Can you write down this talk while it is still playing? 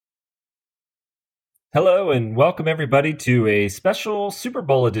Hello and welcome everybody to a special Super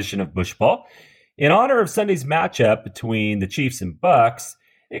Bowl edition of Bushball. In honor of Sunday's matchup between the Chiefs and Bucks,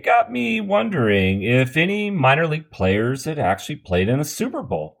 it got me wondering if any minor league players had actually played in a Super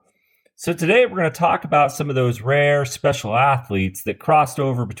Bowl. So today we're going to talk about some of those rare special athletes that crossed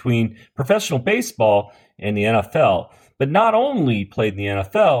over between professional baseball and the NFL, but not only played in the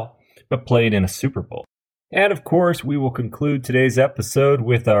NFL, but played in a Super Bowl. And of course, we will conclude today's episode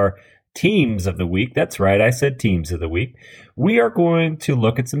with our teams of the week. That's right, I said teams of the week. We are going to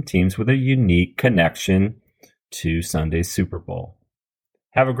look at some teams with a unique connection to Sunday's Super Bowl.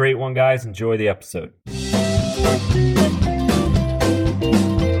 Have a great one, guys. Enjoy the episode.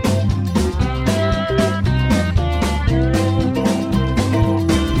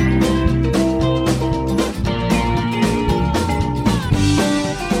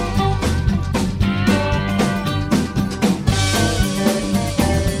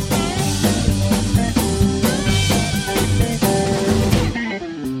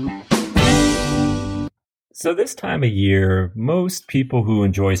 So this time of year, most people who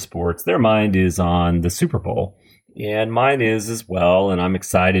enjoy sports, their mind is on the Super Bowl. And mine is as well, and I'm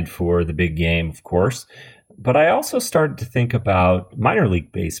excited for the big game, of course. But I also started to think about minor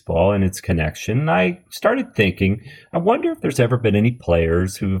league baseball and its connection. And I started thinking, I wonder if there's ever been any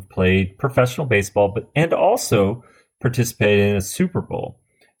players who have played professional baseball and also participated in a Super Bowl.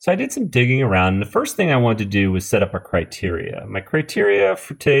 So I did some digging around, and the first thing I wanted to do was set up a criteria. My criteria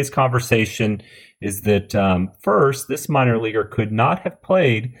for today's conversation is that first, this minor leaguer could not have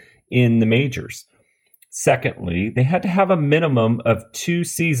played in the majors. Secondly, they had to have a minimum of 2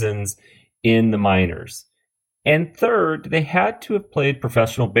 seasons in the minors. And third, they had to have played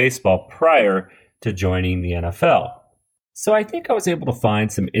professional baseball prior to joining the NFL. So I think I was able to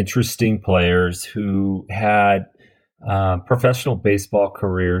find some interesting players who had professional baseball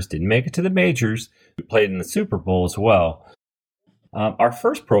careers, didn't make it to the majors, who played in the Super Bowl as well. Our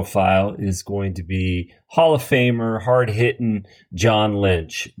first profile is going to be Hall of Famer, hard-hitting John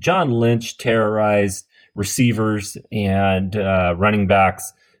Lynch. John Lynch terrorized receivers and running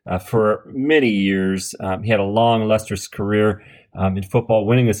backs for many years. He had a long, illustrious career in football,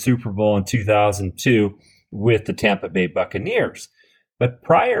 winning a Super Bowl in 2002 with the Tampa Bay Buccaneers. But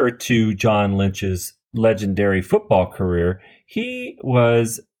prior to John Lynch's legendary football career, he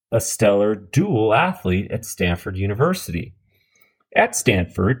was a stellar dual athlete at Stanford University. At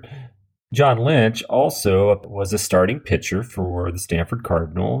Stanford, John Lynch also was a starting pitcher for the Stanford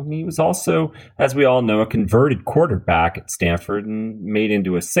Cardinal. And he was also, as we all know, a converted quarterback at Stanford and made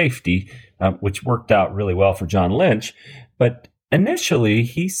into a safety, which worked out really well for John Lynch. But initially,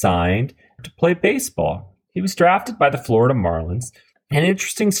 he signed to play baseball. He was drafted by the Florida Marlins. An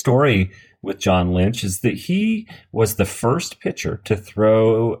interesting story with John Lynch is that he was the first pitcher to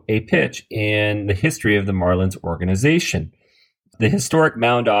throw a pitch in the history of the Marlins organization. The historic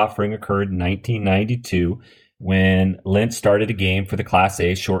mound offering occurred in 1992 when Lynch started a game for the Class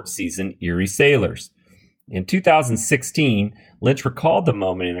A short season Erie Sailors. In 2016, Lynch recalled the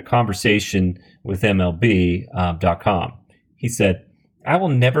moment in a conversation with MLB.com. He said, "I will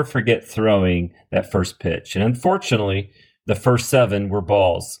never forget throwing that first pitch. And unfortunately, the first 7 were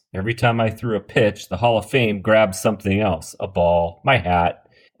balls. Every time I threw a pitch, the Hall of Fame grabbed something else, a ball, my hat.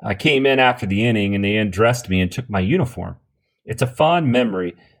 I came in after the inning and they undressed me and took my uniform. It's a fond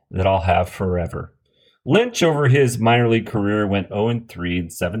memory that I'll have forever." Lynch, over his minor league career, went 0-3 in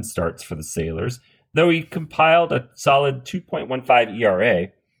 7 starts for the Sailors. Though he compiled a solid 2.15 ERA,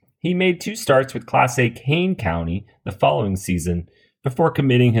 he made 2 starts with Class A Kane County the following season before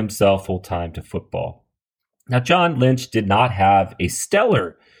committing himself full-time to football. Now, John Lynch did not have a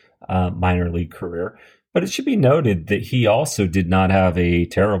stellar minor league career, but it should be noted that he also did not have a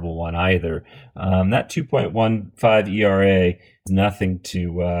terrible one either. That 2.15 ERA is nothing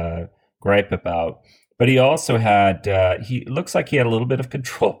to gripe about. But he also had, he looks like he had a little bit of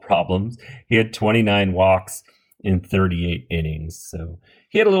control problems. He had 29 walks in 38 innings. So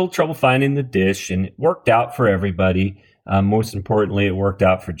he had a little trouble finding the dish, and it worked out for everybody. Most importantly, it worked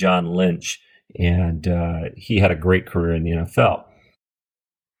out for John Lynch, and he had a great career in the NFL.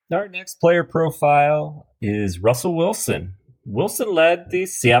 Our next player profile is Russell Wilson. Wilson led the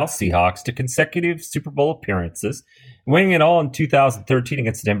Seattle Seahawks to consecutive Super Bowl appearances, winning it all in 2013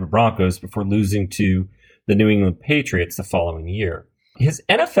 against the Denver Broncos before losing to the New England Patriots the following year. His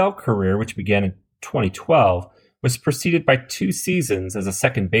NFL career, which began in 2012, was preceded by 2 seasons as a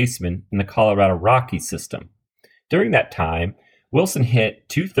second baseman in the Colorado Rockies system. During that time, Wilson hit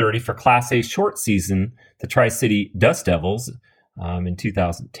 .230 for Class A short season, the Tri-City Dust Devils, in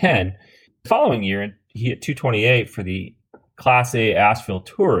 2010. The following year, he hit .228 for the Class A Asheville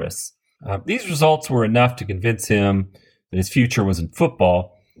Tourists. These results were enough to convince him that his future was in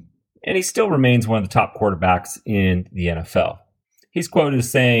football, and he still remains one of the top quarterbacks in the NFL. He's quoted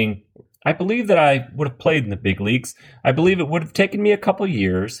as saying, "I believe that I would have played in the big leagues. I believe it would have taken me a couple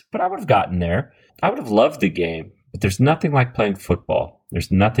years, but I would have gotten there. I would have loved the game, but there's nothing like playing football.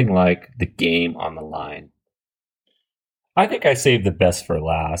 There's nothing like the game on the line." I think I saved the best for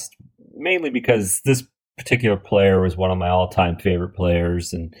last, mainly because this particular player was one of my all-time favorite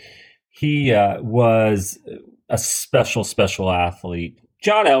players, and he was a special athlete.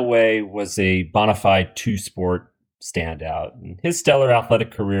 John Elway was a bona fide two-sport standout. And his stellar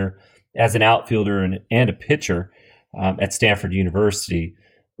athletic career as an outfielder and a pitcher at Stanford University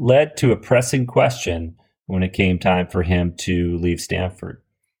led to a pressing question when it came time for him to leave Stanford.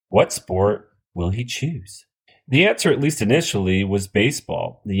 What sport will he choose? The answer, at least initially, was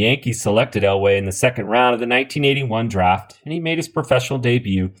baseball. The Yankees selected Elway in the second round of the 1981 draft, and he made his professional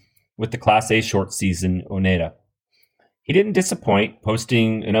debut with the Class A short season Oneida. He didn't disappoint,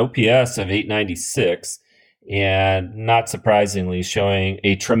 posting an OPS of 896 and, not surprisingly, showing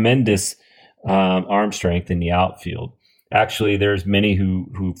a tremendous arm strength in the outfield. Actually, there's many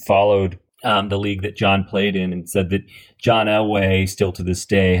who followed the league that John played in and said that John Elway, still to this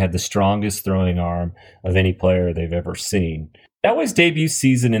day, had the strongest throwing arm of any player they've ever seen. Elway's debut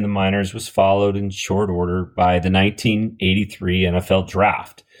season in the minors was followed in short order by the 1983 NFL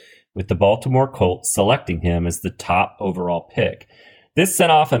Draft, with the Baltimore Colts selecting him as the top overall pick. This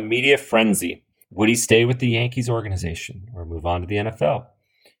sent off a media frenzy. Would he stay with the Yankees organization or move on to the NFL?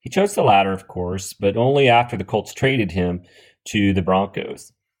 He chose the latter, of course, but only after the Colts traded him to the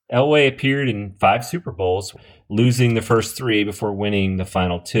Broncos. Elway appeared in 5 Super Bowls, losing the first 3 before winning the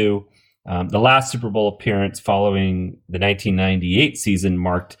final 2. The last Super Bowl appearance following the 1998 season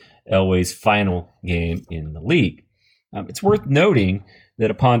marked Elway's final game in the league. It's worth noting that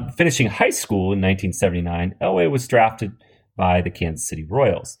upon finishing high school in 1979, Elway was drafted by the Kansas City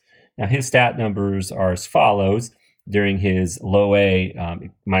Royals. Now, his stat numbers are as follows. During his low A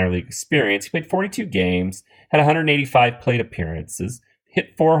minor league experience, he played 42 games, had 185 plate appearances,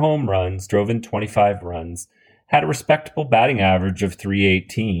 hit 4 home runs, drove in 25 runs, had a respectable batting average of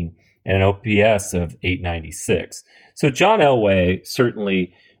 .318 and an OPS of 896. So John Elway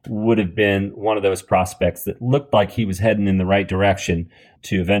certainly would have been one of those prospects that looked like he was heading in the right direction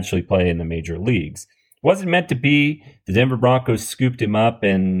to eventually play in the major leagues. Wasn't meant to be. The Denver Broncos scooped him up,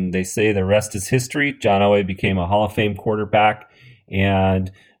 and they say the rest is history. John Elway became a Hall of Fame quarterback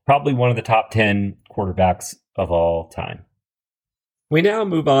and probably one of the top 10 quarterbacks of all time. We now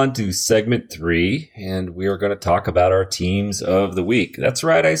move on to segment 3, and we are going to talk about our teams of the week. That's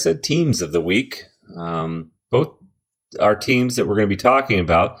right, I said teams of the week. Both our teams that we're going to be talking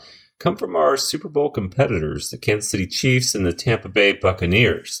about come from our Super Bowl competitors, the Kansas City Chiefs and the Tampa Bay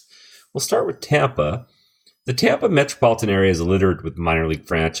Buccaneers. We'll start with Tampa. The Tampa metropolitan area is littered with minor league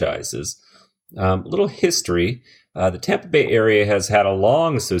franchises. Little history. The Tampa Bay area has had a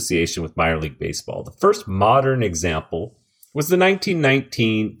long association with minor league baseball. The first modern example was the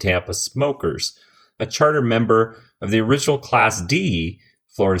 1919 Tampa Smokers, a charter member of the original Class D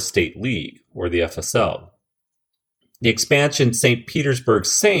Florida State League, or the FSL. The expansion St. Petersburg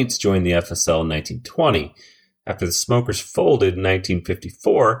Saints joined the FSL in 1920. After the Smokers folded in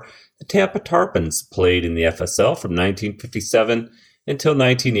 1954, the Tampa Tarpons played in the FSL from 1957 until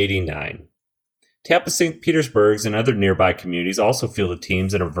 1989. Tampa St. Petersburg's and other nearby communities also fielded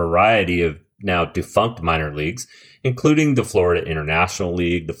teams in a variety of now defunct minor leagues, including the Florida International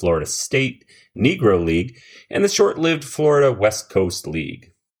League, the Florida State Negro League, and the short-lived Florida West Coast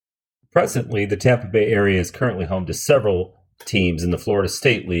League. Presently, the Tampa Bay area is currently home to several teams in the Florida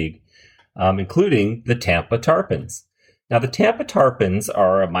State League, including the Tampa Tarpons. Now, the Tampa Tarpons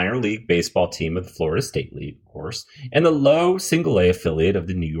are a minor league baseball team of the Florida State League, of course, and the low single-A affiliate of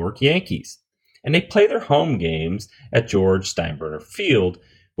the New York Yankees. And they play their home games at George Steinbrenner Field,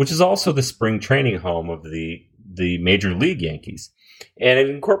 which is also the spring training home of the Major League Yankees. And it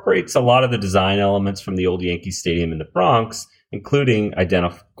incorporates a lot of the design elements from the old Yankee Stadium in the Bronx, including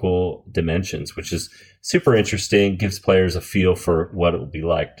identical dimensions, which is super interesting, gives players a feel for what it will be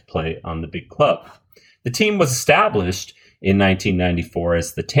like to play on the big club. The team was established in 1994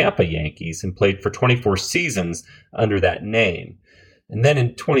 as the Tampa Yankees and played for 24 seasons under that name. And then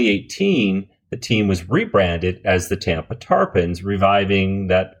in 2018, the team was rebranded as the Tampa Tarpons, reviving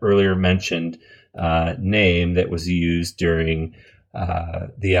that earlier mentioned name that was used during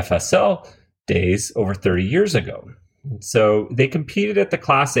the FSL days over 30 years ago. So they competed at the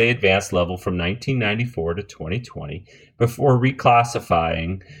Class A advanced level from 1994 to 2020 before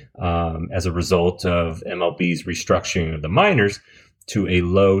reclassifying as a result of MLB's restructuring of the minors to a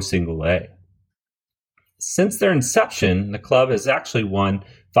low single A. Since their inception, the club has actually won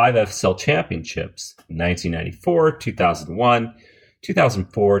 5 FSL championships in 1994, 2001,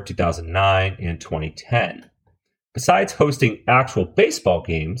 2004, 2009, and 2010. Besides hosting actual baseball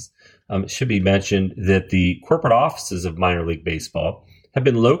games, it should be mentioned that the corporate offices of minor league baseball have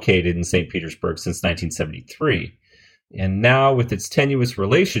been located in St. Petersburg since 1973. And now, with its tenuous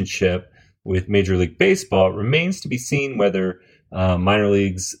relationship with Major League Baseball, it remains to be seen whether minor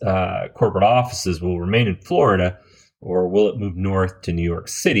league's corporate offices will remain in Florida, or will it move north to New York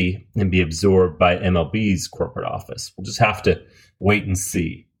City and be absorbed by MLB's corporate office? We'll just have to wait and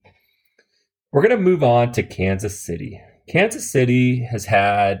see. We're going to move on to Kansas City. Kansas City has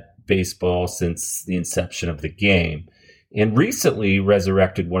had baseball since the inception of the game and recently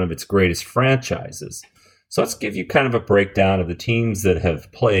resurrected one of its greatest franchises. So let's give you kind of a breakdown of the teams that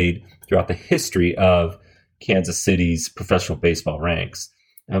have played throughout the history of Kansas City's professional baseball ranks.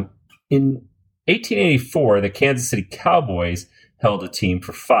 In 1884, the Kansas City Cowboys held a team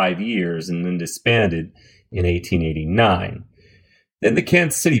for 5 years and then disbanded in 1889. Then the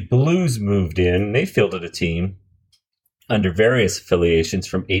Kansas City Blues moved in, and they fielded a team under various affiliations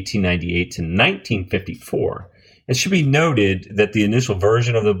from 1898 to 1954. It should be noted that the initial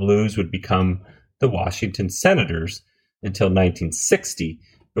version of the Blues would become the Washington Senators until 1960,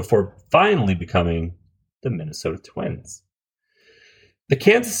 before finally becoming the Minnesota Twins. The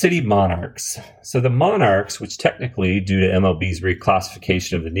Kansas City Monarchs. So the Monarchs, which technically, due to MLB's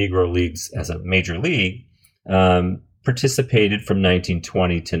reclassification of the Negro Leagues as a major league, participated from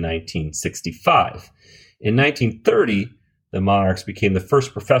 1920 to 1965. In 1930, the Monarchs became the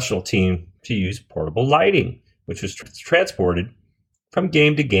first professional team to use portable lighting, which was transported from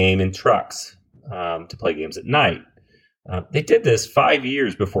game to game in trucks to play games at night. They did this 5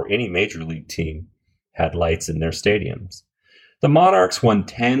 years before any major league team had lights in their stadiums. The Monarchs won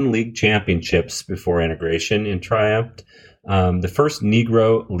 10 league championships before integration and triumphed the first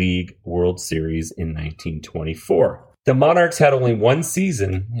Negro League World Series in 1924. The Monarchs had only one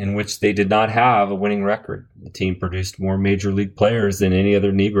season in which they did not have a winning record. The team produced more major league players than any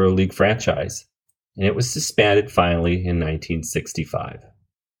other Negro League franchise, and it was disbanded finally in 1965.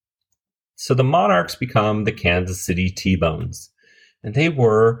 So the Monarchs become the Kansas City T-Bones, and they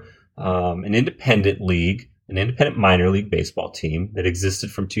were an independent league, an independent minor league baseball team that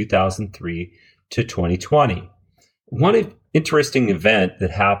existed from 2003 to 2020. One interesting event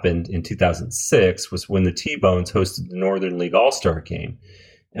that happened in 2006 was when the T-Bones hosted the Northern League All-Star Game.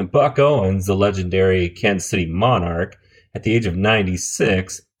 And Buck Owens, the legendary Kansas City Monarch, at the age of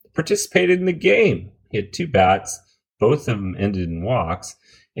 96, participated in the game. He had 2 bats, both of them ended in walks,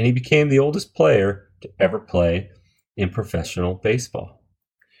 and he became the oldest player to ever play in professional baseball.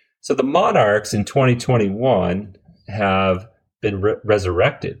 So the Monarchs in 2021 have been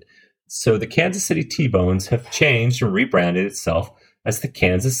resurrected. So the Kansas City T-Bones have changed and rebranded itself as the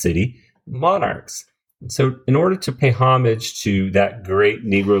Kansas City Monarchs. So in order to pay homage to that great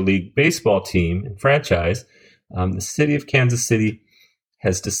Negro League baseball team and franchise, the city of Kansas City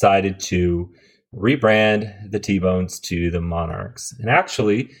has decided to rebrand the T-Bones to the Monarchs. And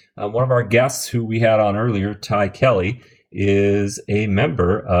actually, one of our guests who we had on earlier, Ty Kelly, is a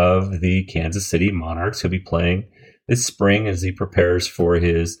member of the Kansas City Monarchs. He'll be playing this spring as he prepares for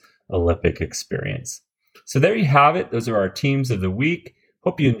his Olympic experience. So there you have it. Those are our teams of the week.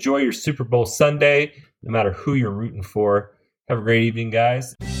 Hope you enjoy your Super Bowl Sunday, no matter who you're rooting for. Have a great evening,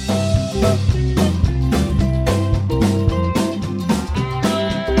 guys.